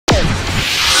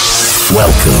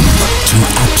Welcome to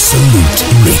Absolute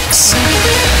Mix.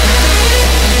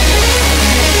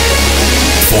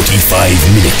 45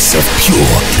 minutes of pure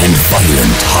and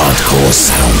violent hardcore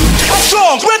sound. A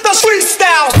song with the street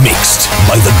style. Mixed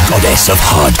by the goddess of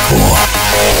hardcore,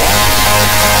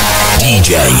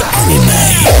 DJ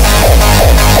AniMe.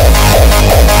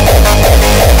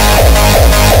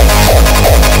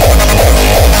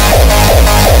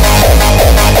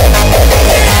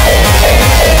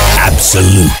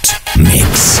 Absolute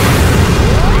Mix.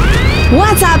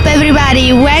 What's up,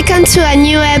 everybody? Welcome to a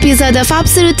new episode of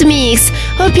Absolute Mix.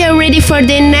 Hope you're ready for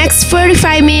the next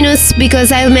 45 minutes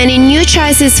because I have many new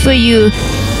choices for you.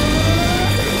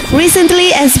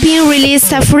 Recently has been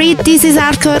released a free This Is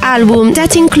Hardcore album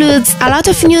that includes a lot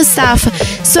of new stuff,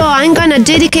 so I'm gonna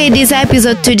dedicate this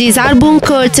episode to this album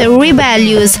called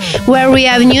Rebellious, where we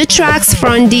have new tracks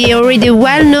from the already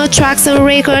well-known Traxon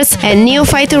Records and New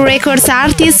Fighter Records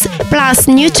artists, plus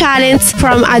new talents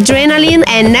from Adrenaline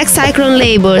and Next Cyclone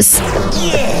labels.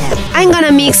 I'm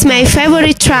gonna mix my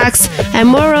favorite tracks, and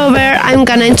moreover I'm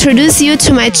gonna introduce you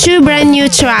to my two brand new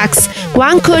tracks,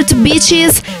 one called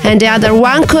Beaches and the other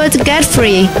one called Get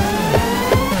Free.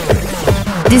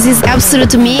 This is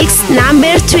Absolute Mix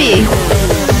number 3.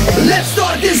 Let's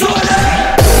start this order.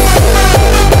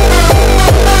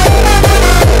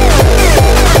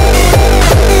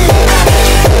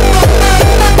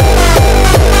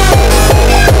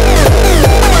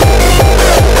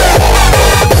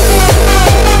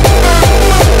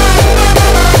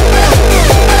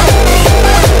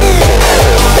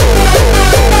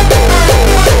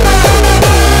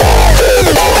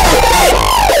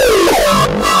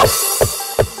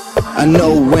 I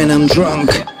know when I'm drunk,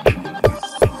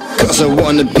 cause I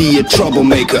wanna be a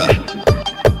troublemaker.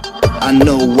 I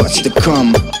know what's to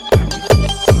come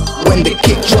when the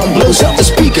kick drum blows out the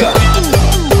speaker.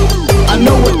 I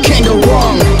know what can go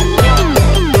wrong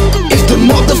if the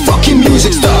motherfucking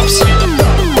music stops.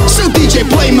 So DJ,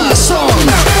 play my song.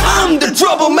 I'm the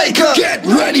troublemaker. Get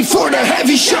ready for the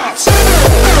heavy shots.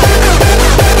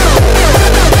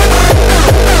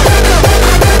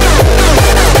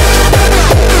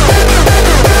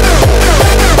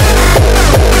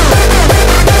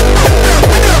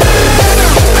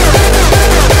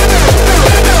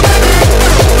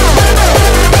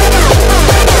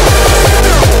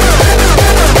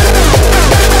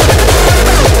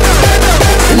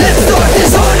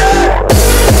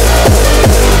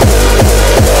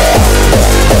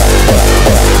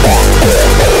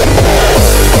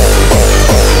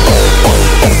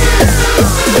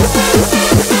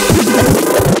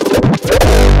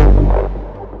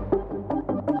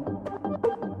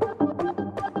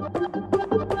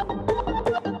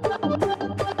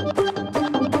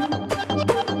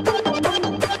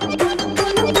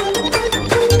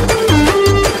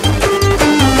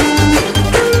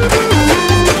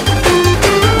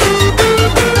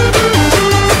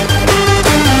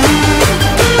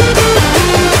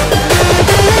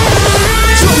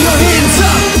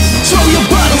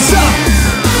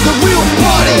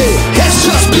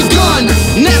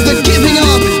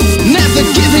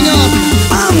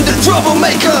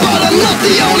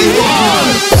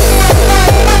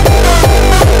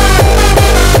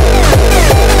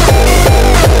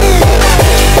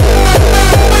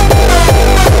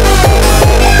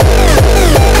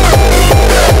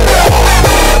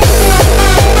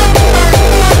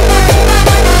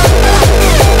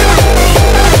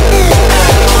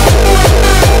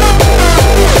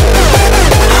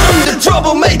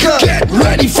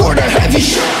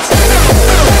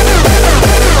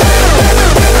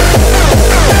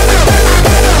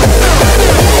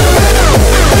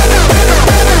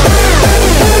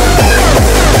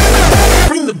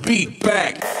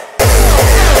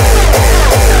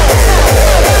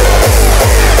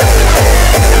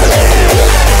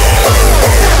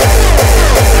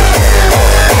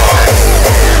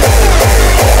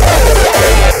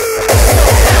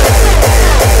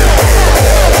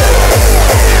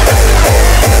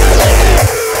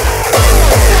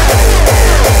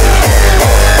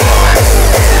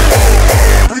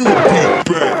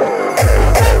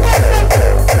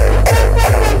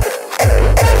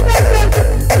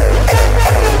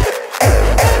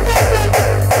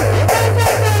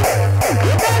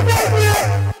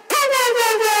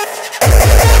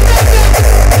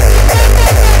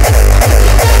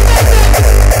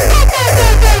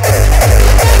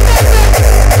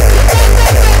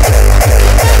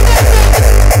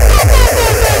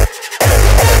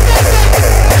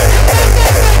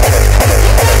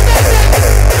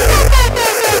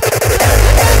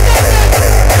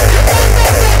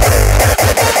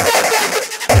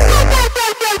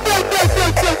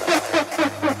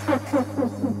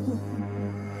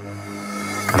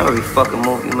 fucking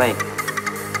move you make.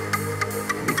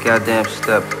 Every goddamn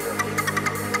step.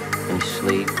 When you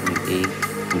sleep, when you eat,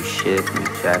 when you shit, when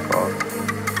you jack off.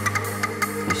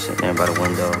 When you sitting there by the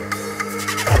window.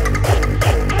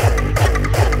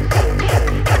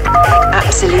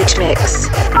 Absolute mix.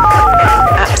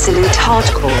 Absolute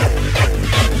hardcore.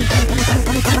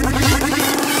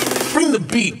 Bring the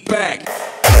beat back.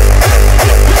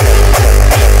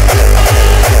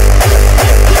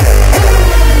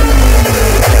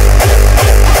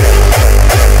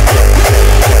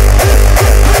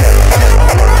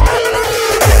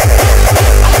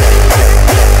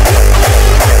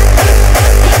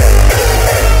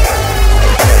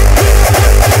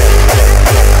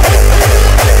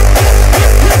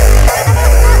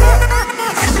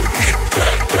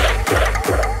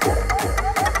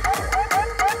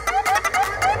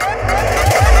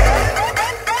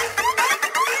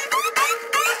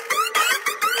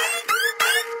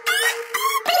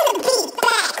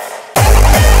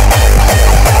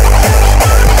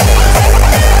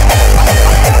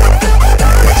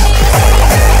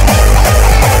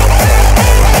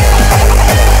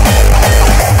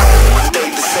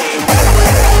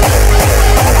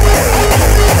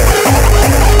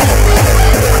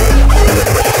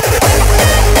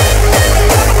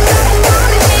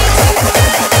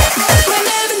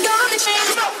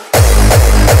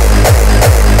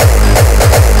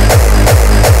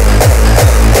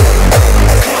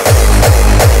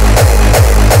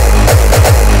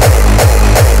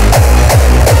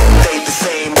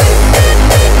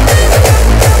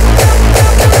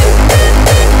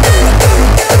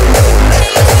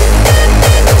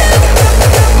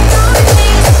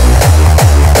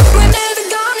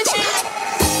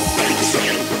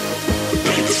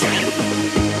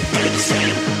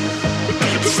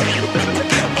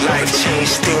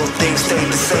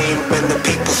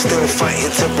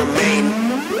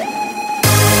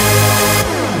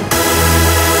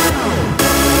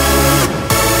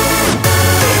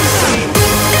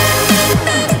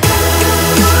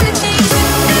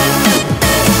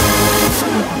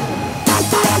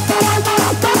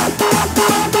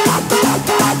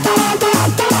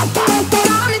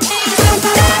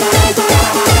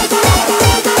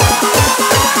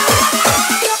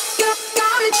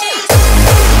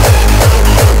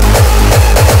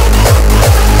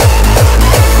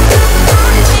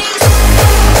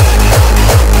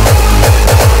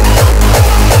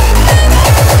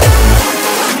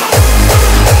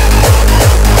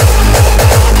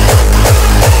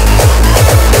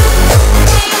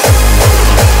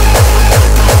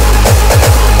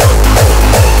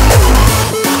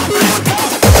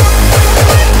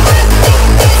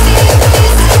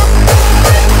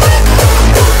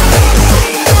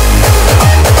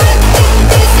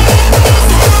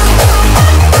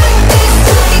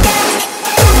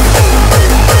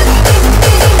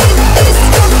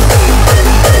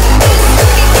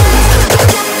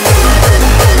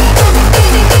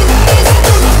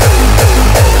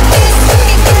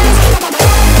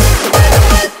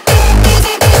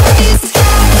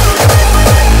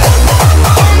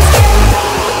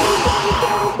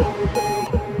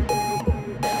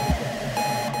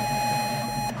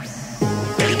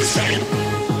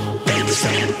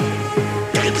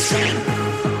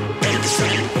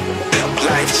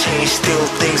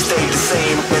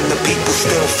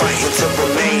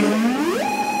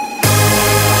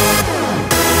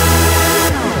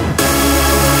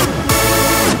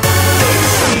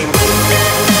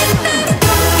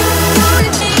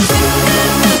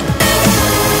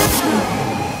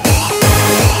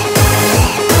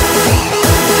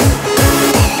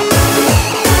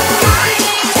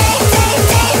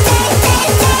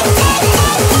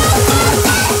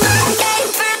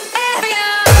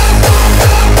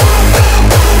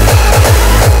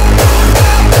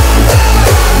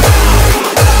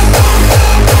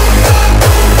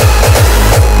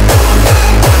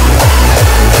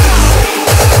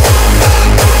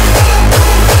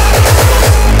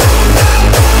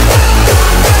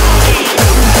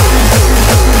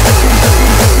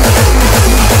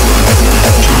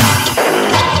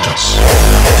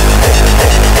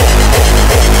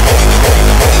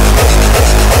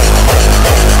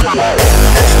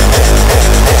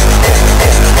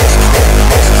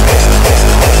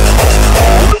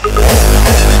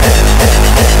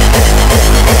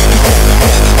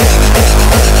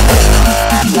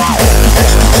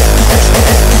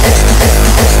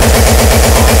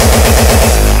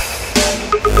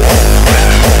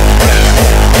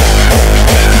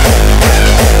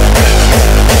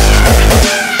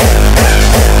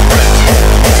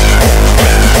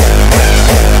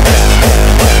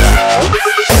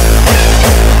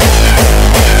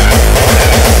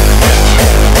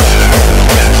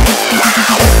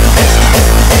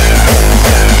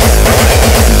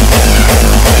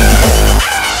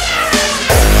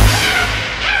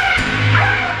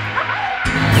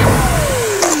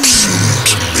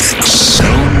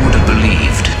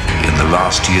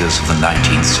 last years of the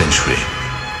 19th century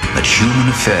that human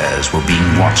affairs were being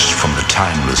watched from the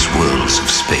timeless worlds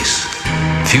of space.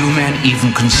 Few men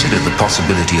even considered the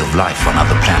possibility of life on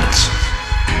other planets.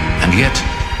 And yet,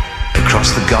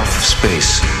 across the gulf of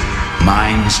space,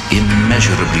 minds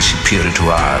immeasurably superior to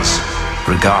ours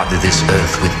regarded this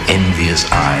Earth with envious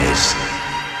eyes.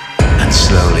 And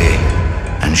slowly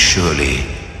and surely,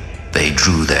 they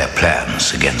drew their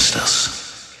plans against us.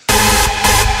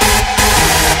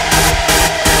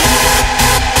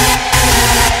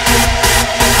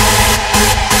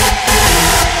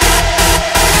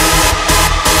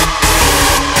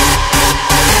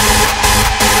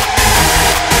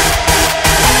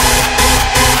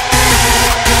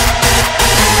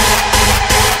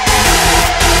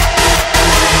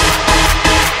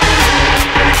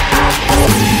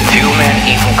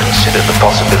 Consider the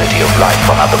possibility of life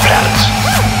on other planets.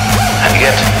 And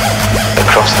yet,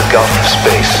 across the gulf of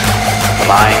space,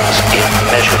 minds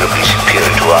immeasurably superior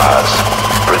to ours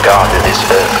regarded this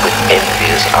Earth with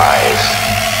envious eyes.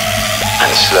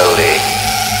 And slowly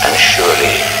and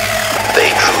surely, they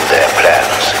drew their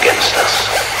plans against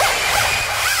us.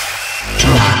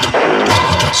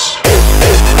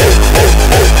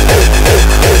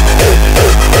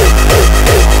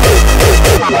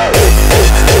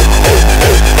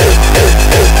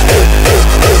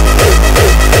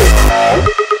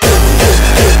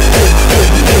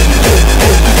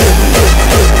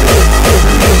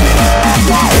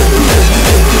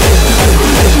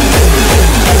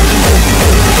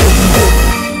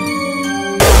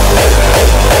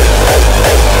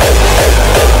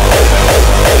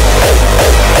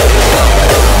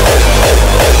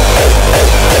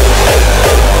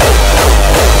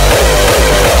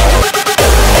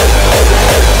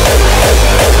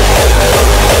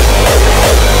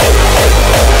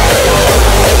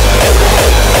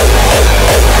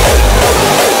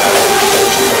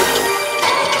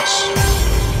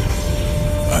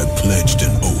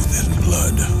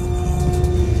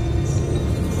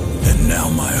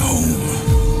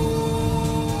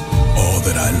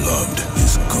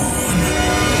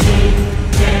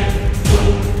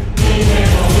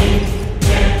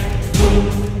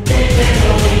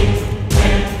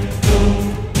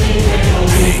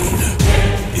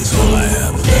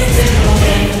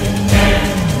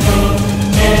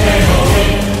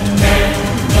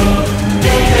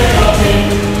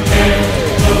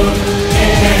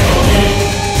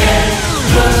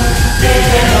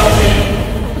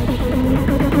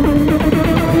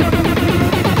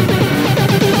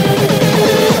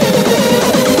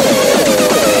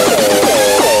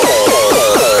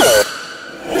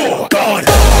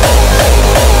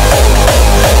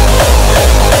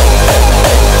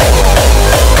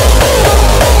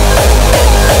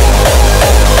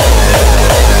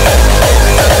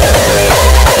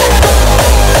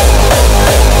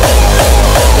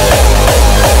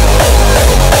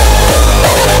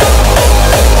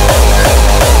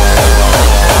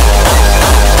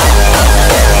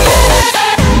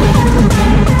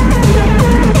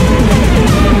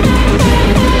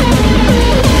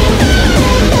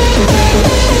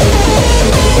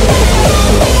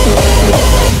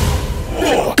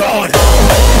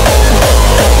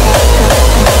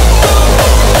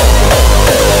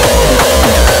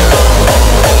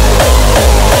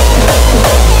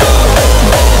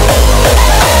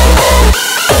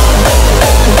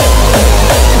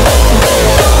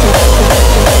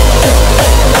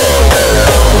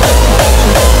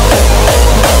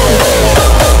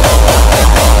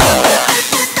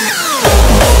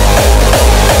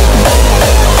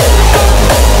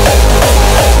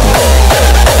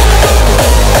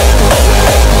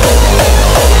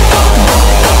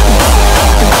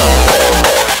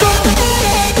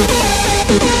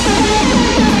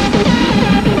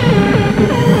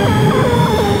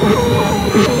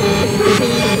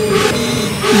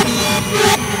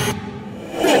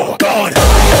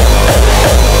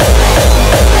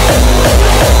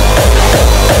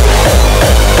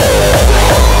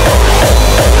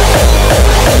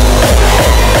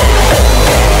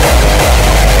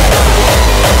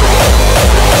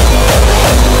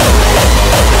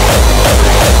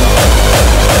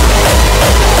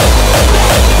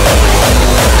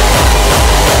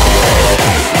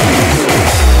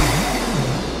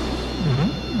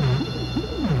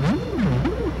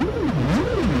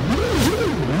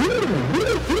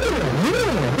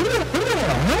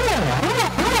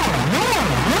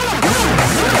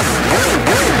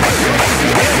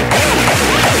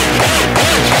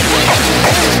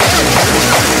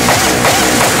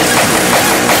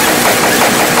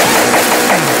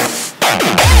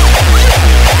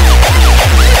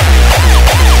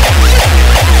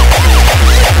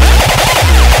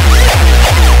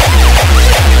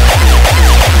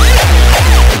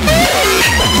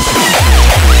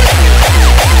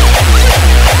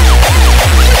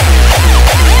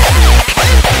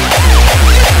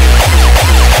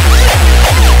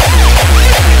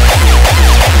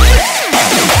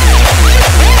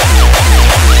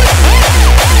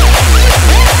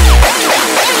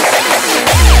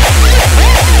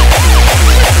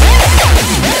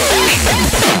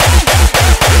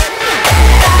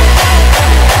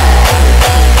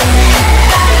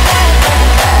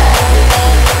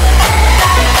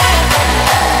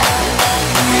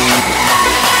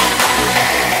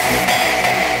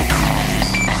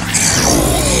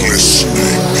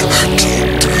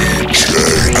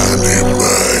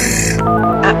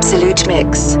 Absolute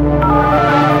mix.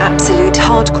 Absolute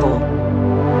hardcore.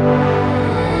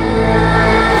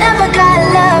 Never got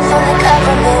love from the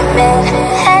government, man.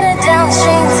 Headed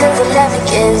downstream till the levy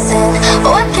gives in.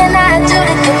 What can I do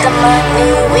to get the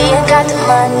money? We ain't got the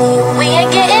money, we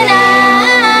ain't getting out.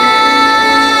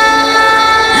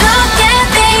 Look at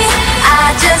me,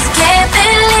 I just can't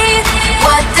believe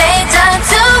what they done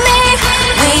to me.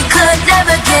 We could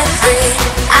never get free,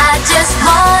 I just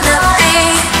wanna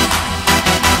be.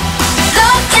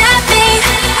 Look at me,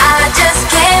 I just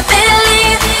can't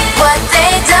believe what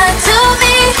they done to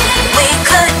me. We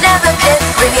could never get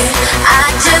free, I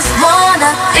just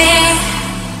wanna be.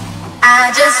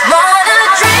 I just wanna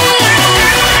dream.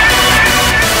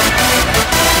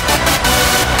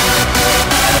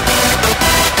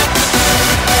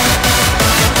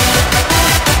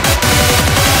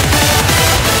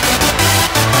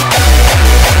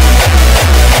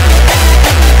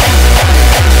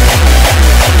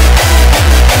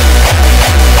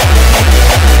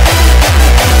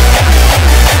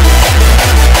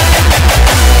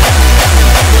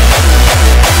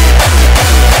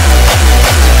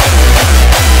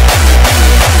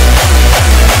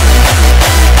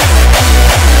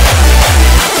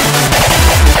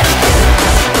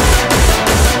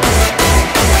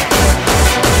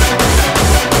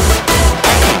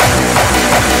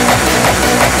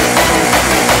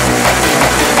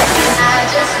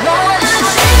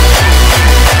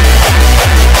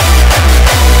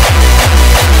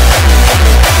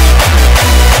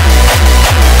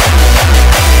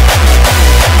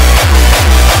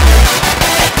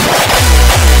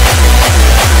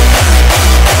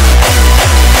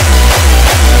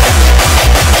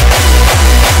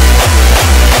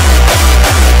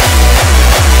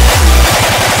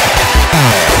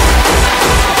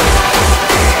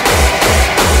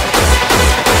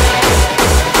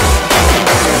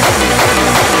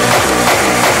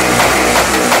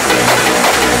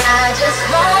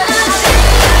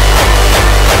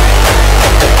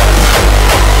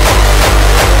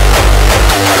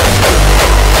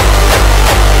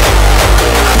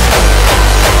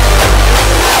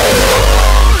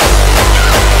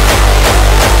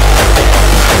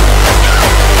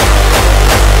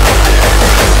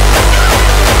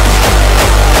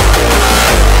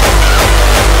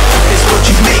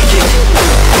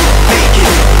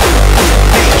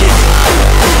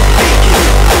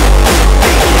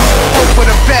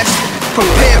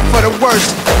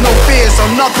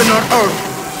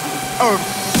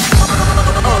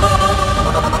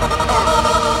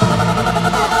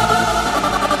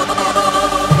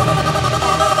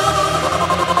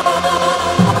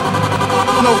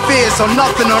 So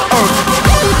nothing on earth.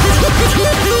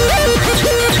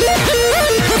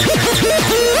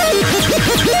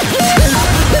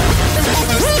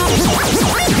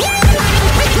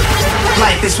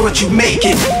 Life is what you make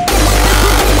it.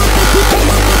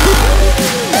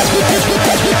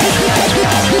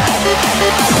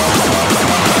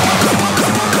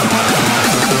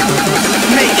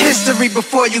 Make history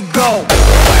before you go.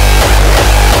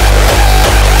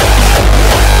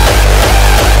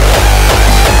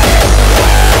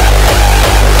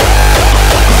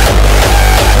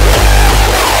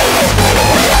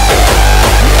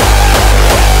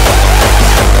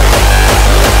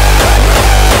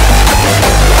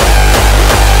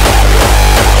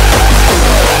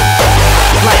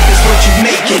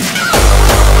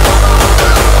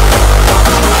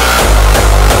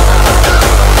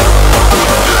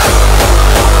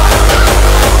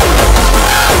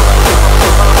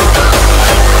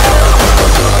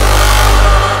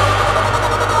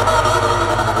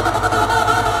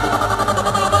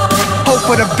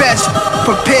 For the best,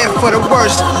 prepare for the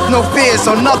worst. No fears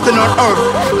or nothing on earth.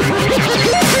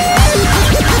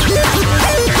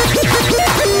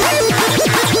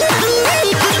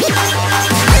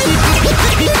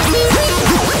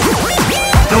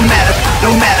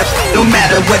 No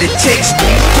matter what it takes.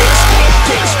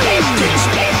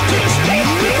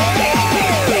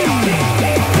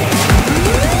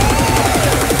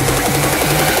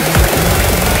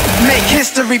 Make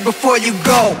history before you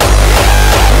go.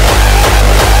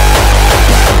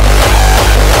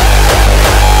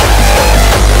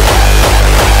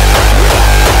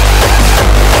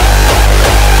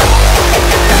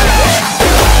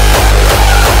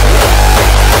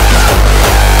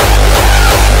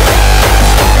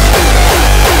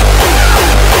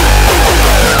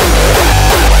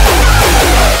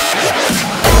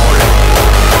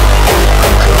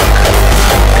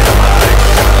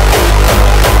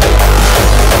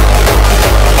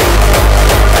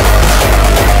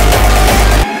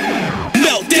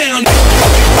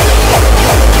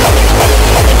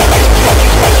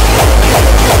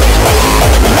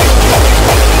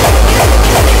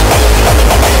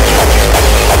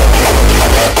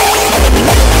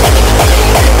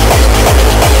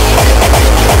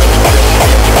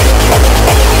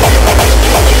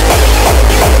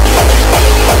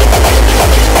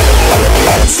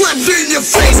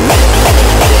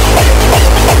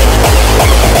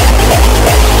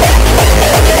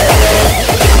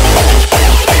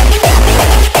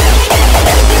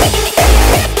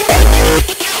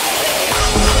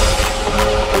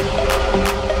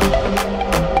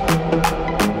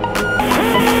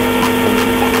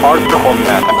 hardcore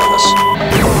madness.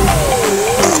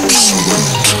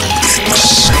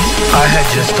 I had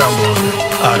just stumbled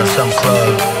out of some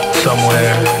club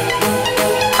somewhere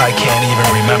I can't even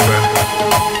remember.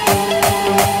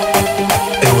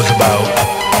 It was about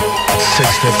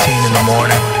 6:15 in the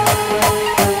morning.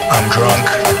 I'm drunk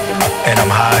and I'm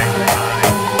high.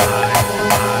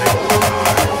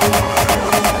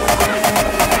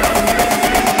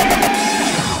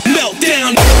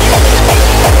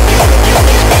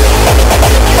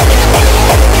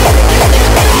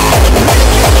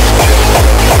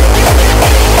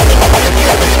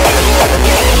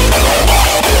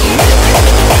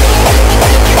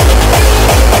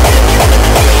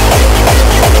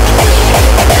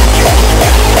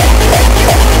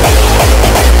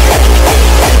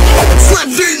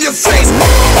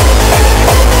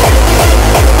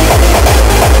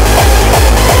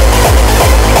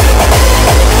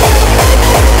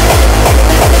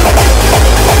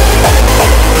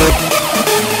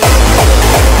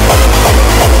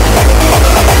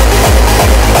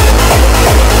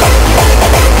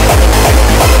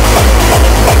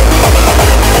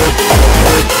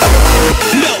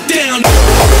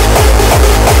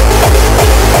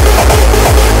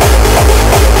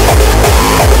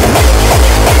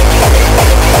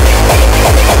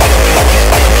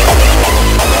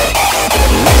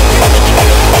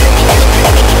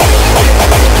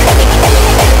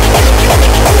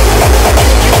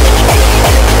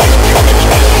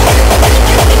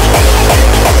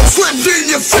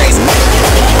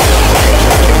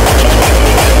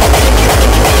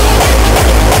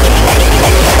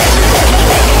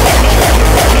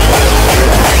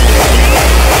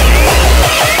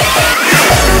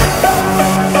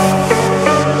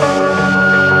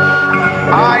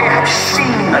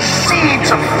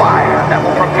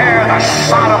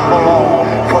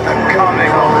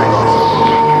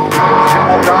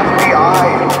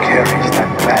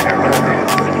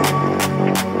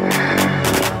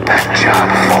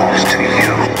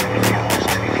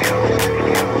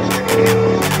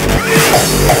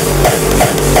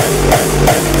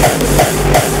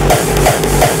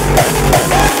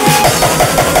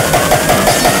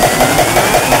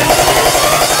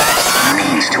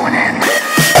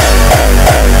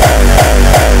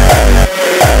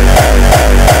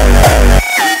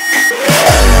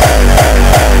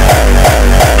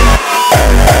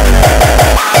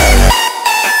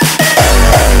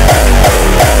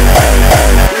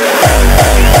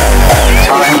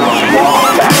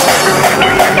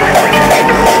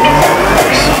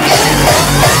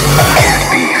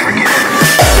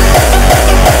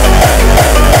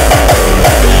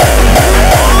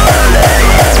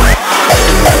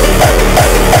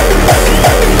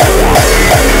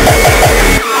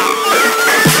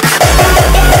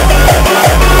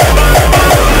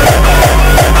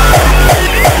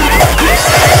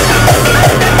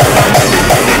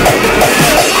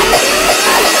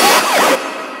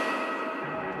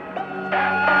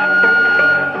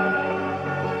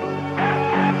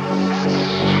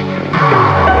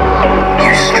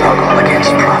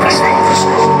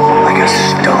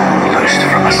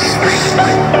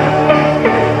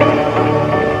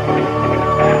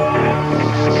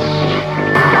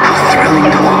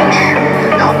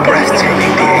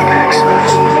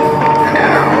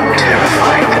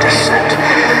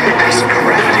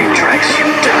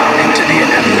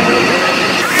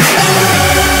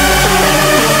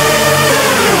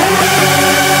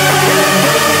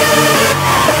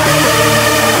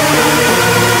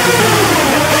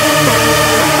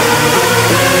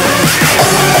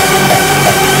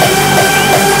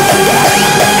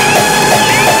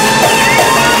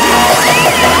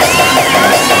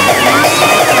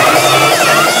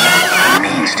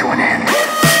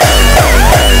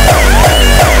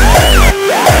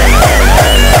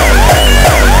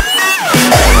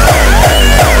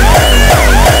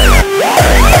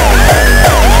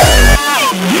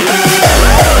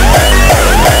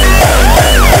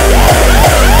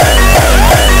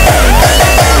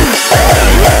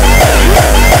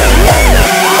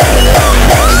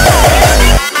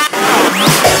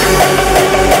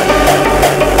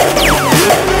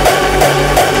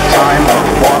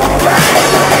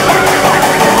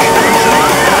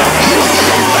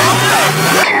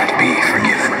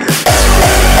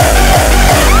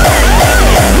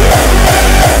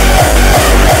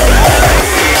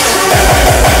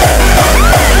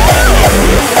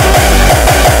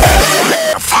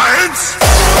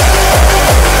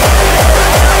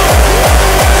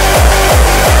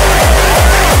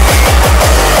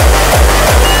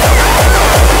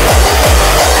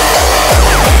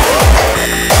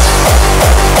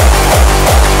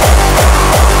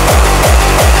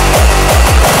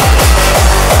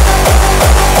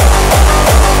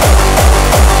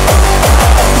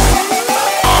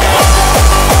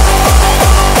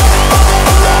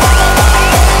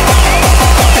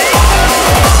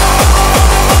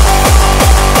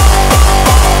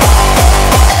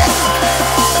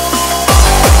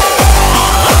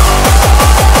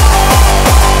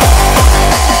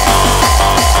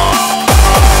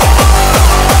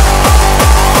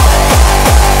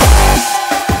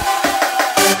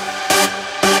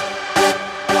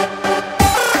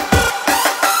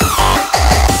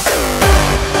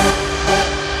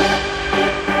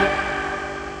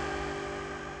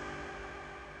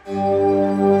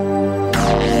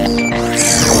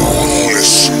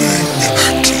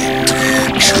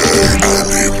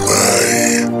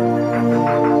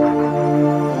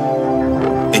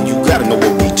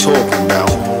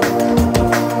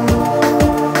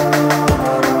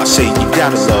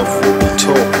 myself what we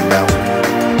talking about.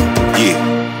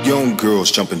 Yeah, young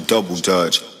girls jumping double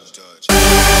dutch.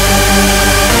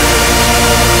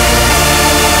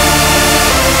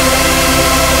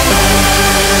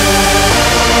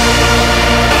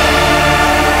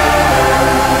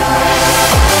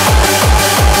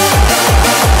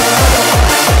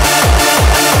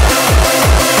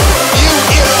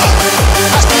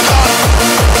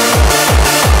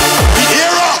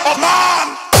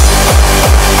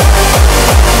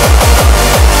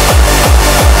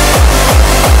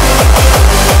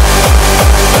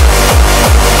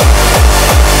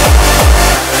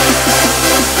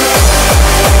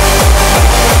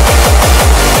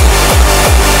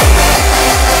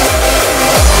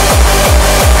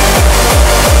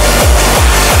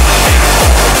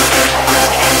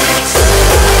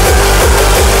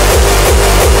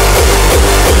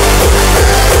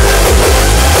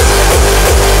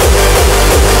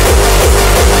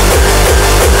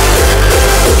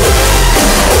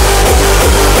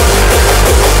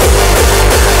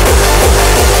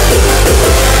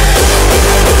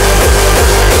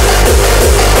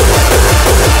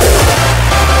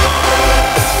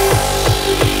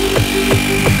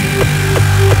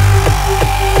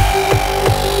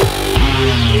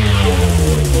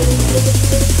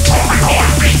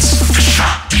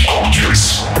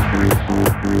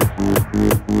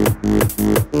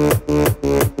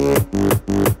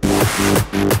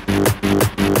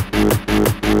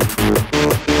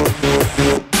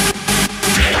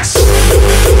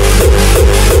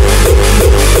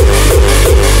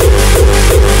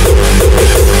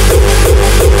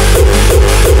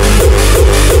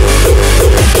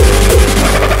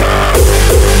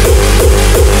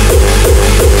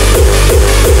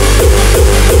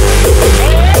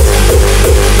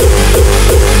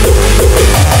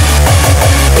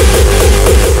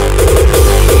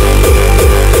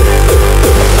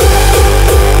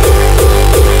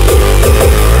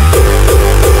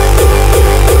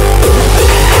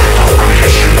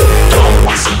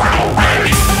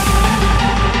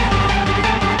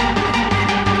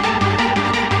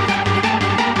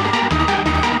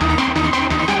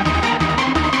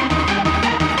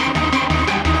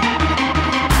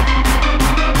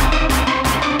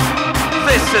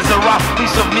 This is a rough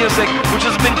piece of music which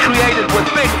has been created with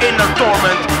big inner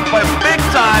torment by big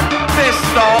time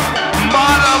pissed off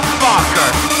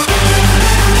motherfucker.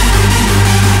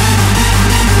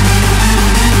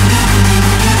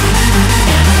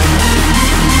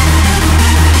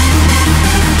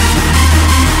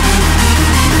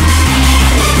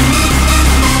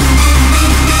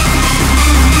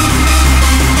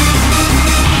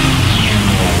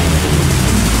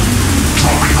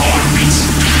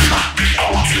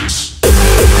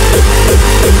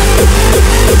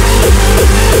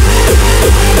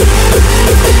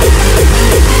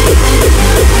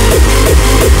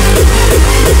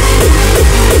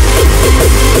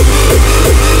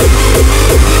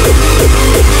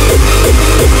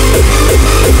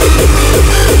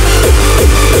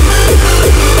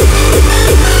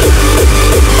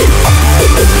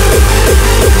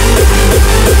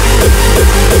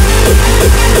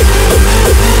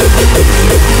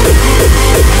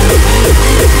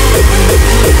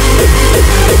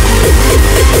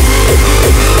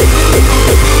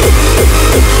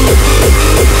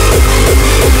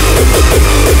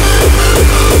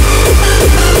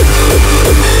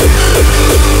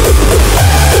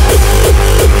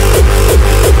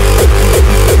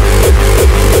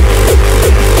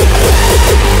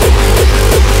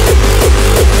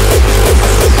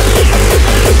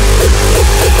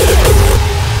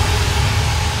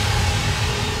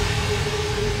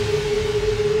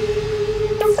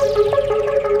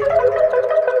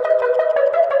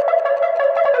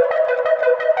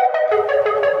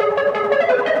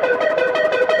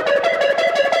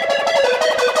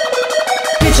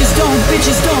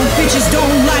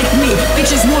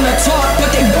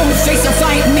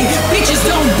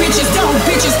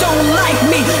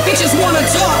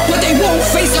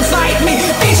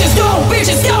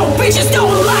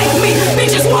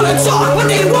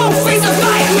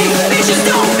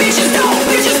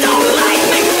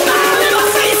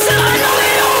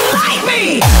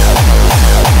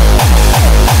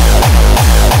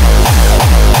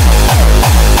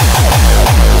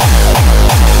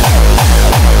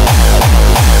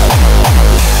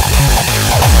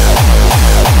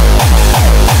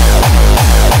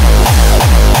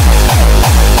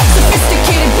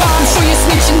 Sophisticated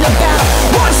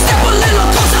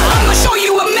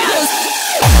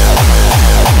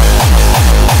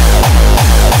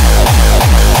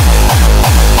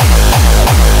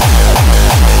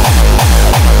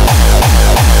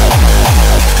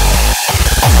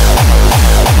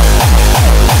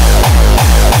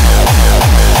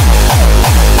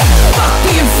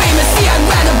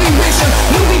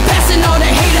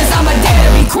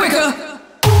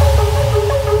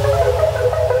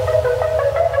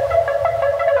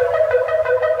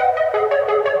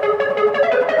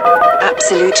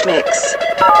Absolute mix.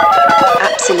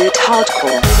 Absolute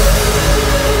hardcore.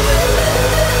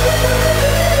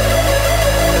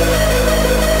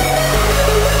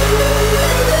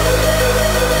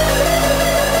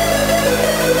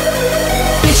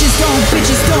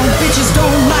 Bitches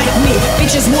don't like me.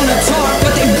 Bitches wanna talk,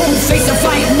 but they won't face or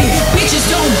fight me. Bitches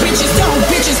don't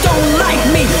like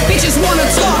me. Bitches wanna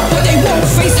talk, but they won't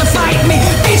face or fight me.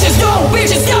 Bitches don't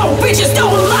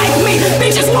like me.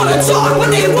 Bitches wanna talk, but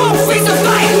they won't face or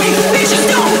fight me. Bitches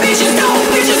don't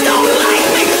like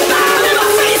me. Smile in my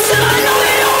face and I know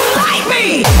they don't like me.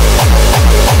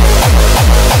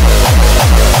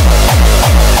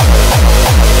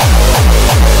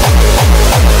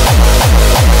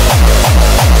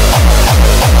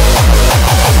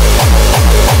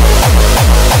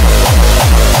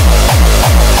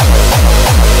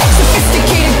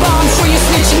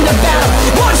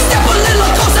 One step a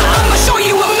little closer, I'ma show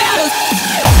you what matters.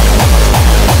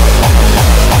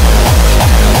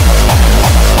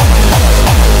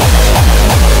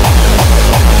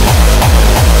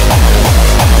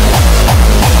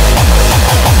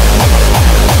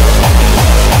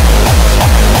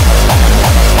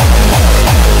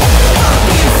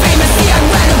 Being famous, see, I'd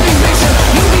rather be richer.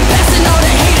 You be passing all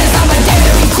the haters, I'm a dare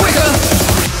to be quicker.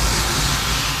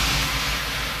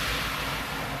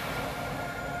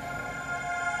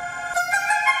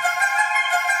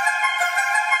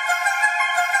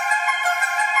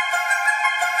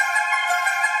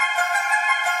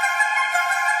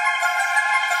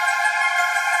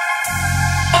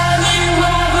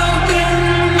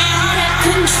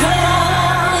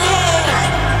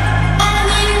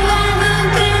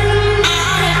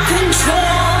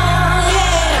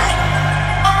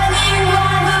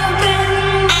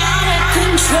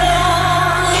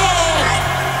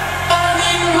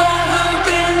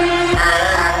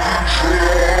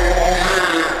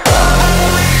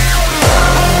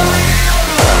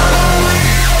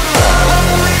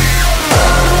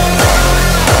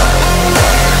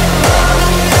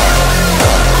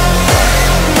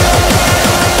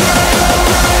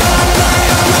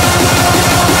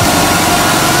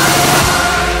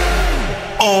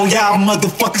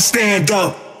 Motherfucker, stand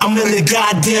up. I'm in the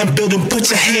goddamn building, put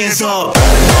your hands up.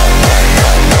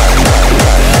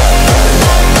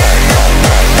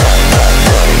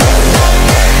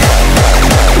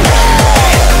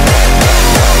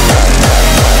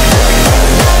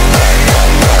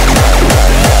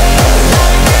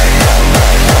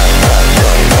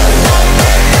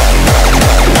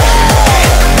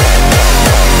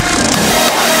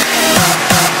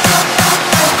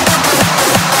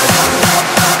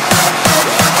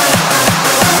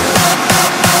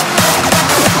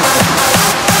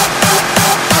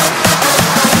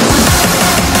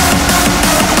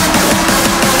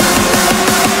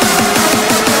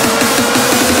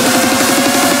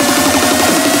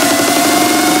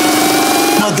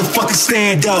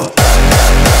 Stand up.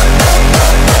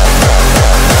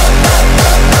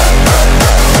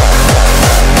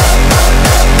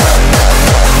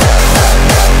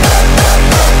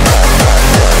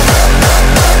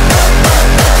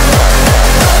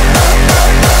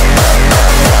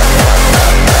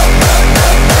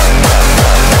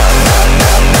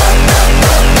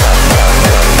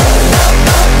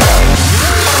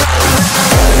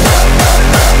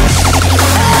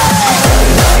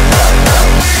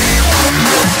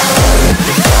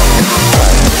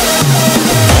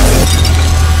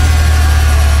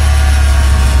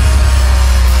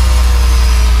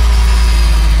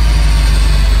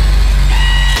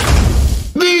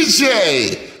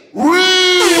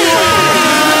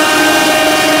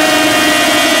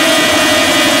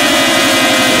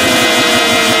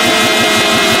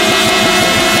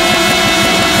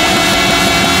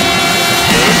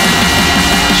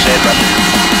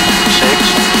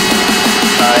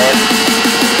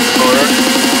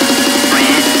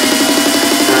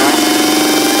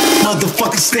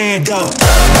 Stand up.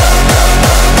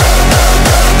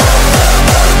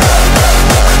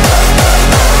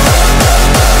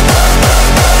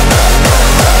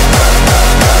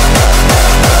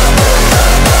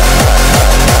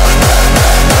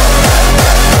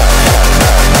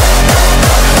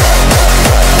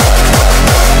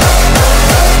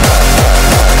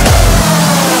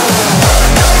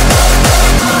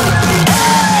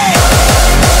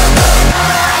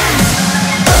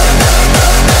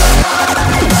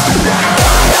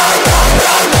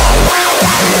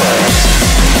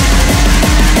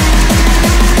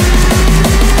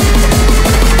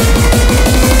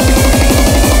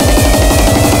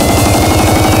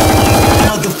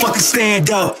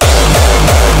 Stand up.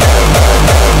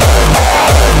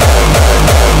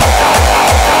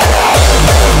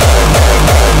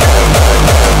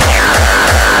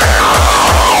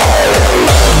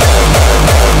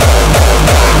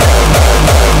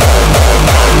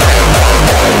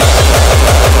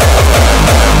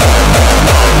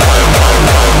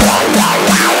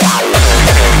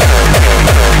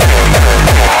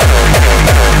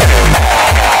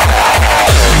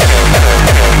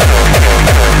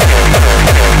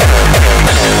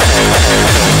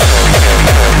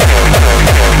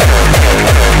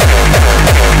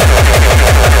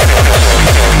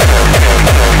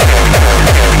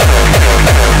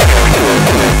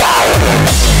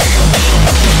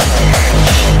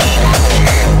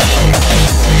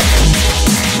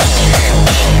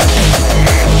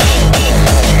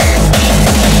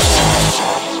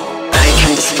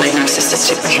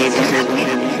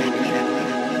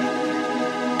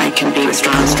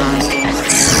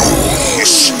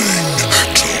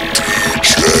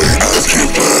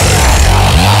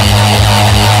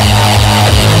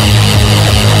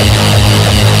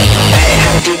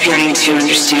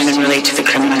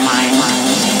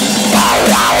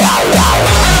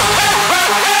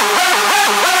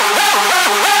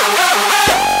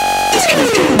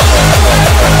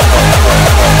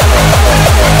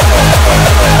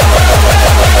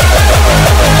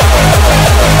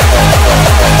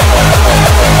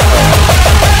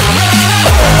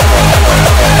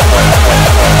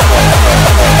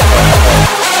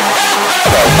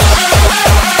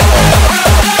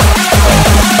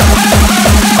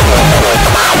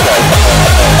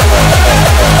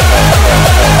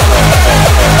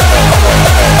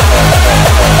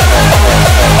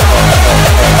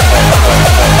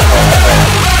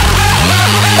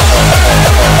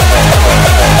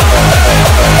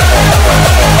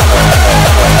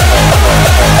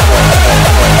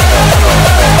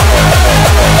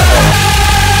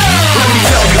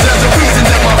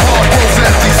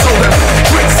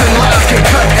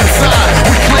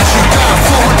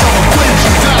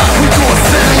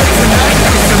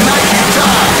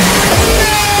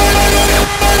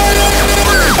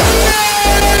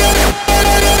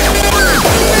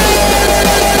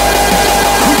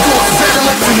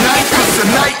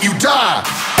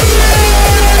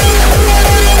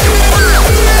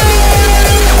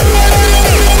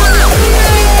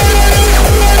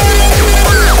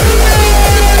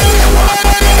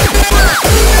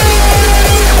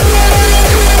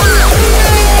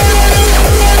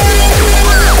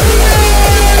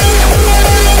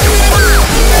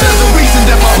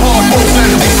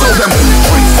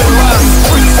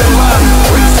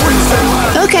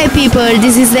 people,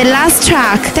 this is the last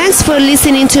track. Thanks for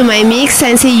listening to my mix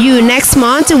and see you next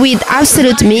month with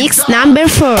Absolute Mix number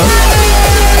 4.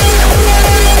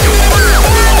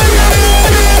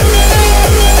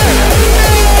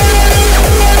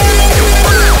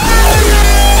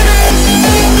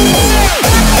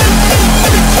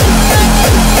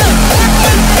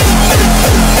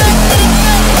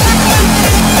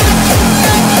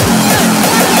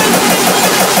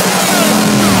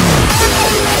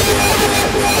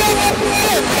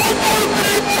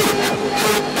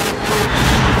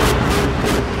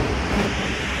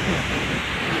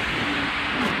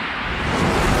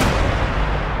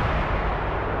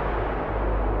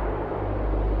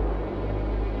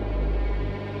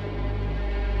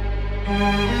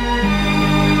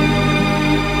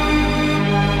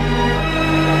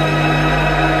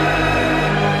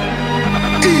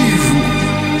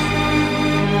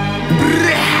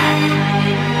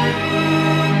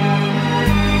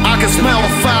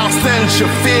 You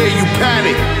fear, you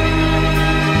panic.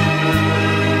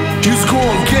 You score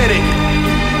and get it.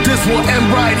 This will end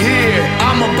right here.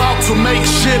 I'm about to make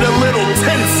shit a little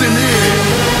tense in here.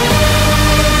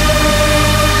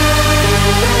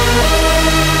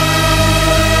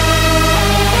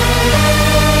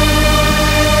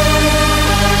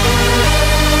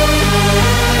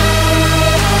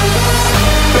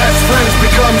 Best friends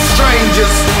become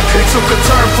strangers. It took a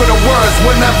turn for the worse.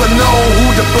 We'll never know who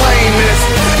to blame is.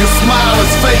 Your smile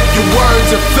is fake, your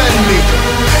words offend me.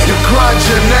 Your grudge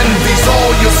and envy's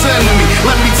all you send me.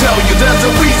 Let me tell you, there's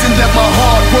a reason that my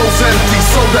heart grows empty.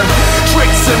 So them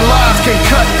tricks and lies can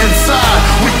cut inside.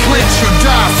 We clinch, you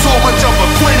die. So much of a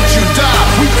flinch, you die.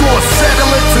 We gonna settle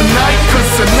it tonight, cause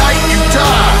tonight you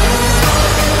die.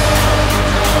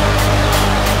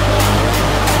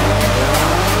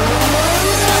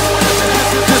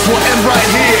 This will end right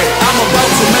here. I'm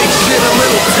about to make shit a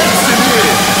little tense in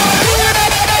here.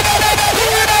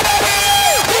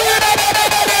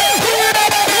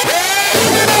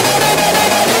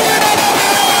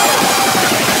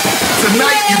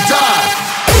 Tonight you die.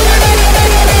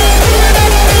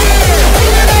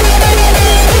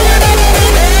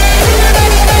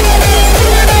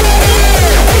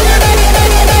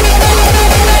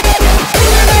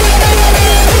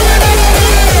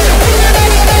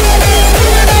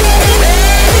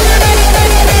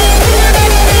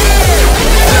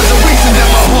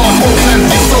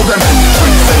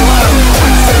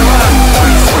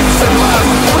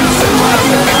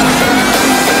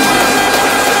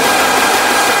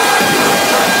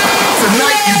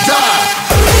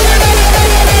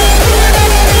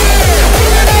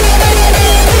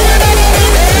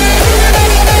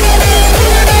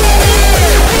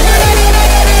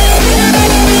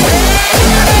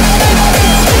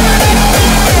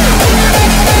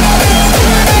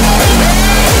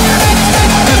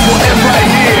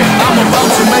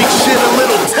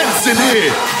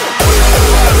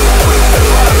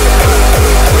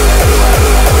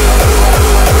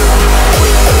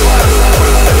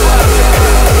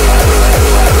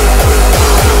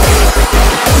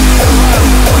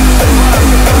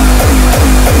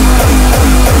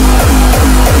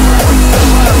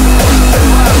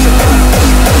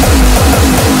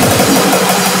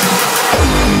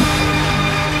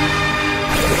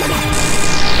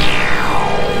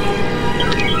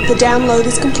 The download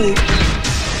is complete.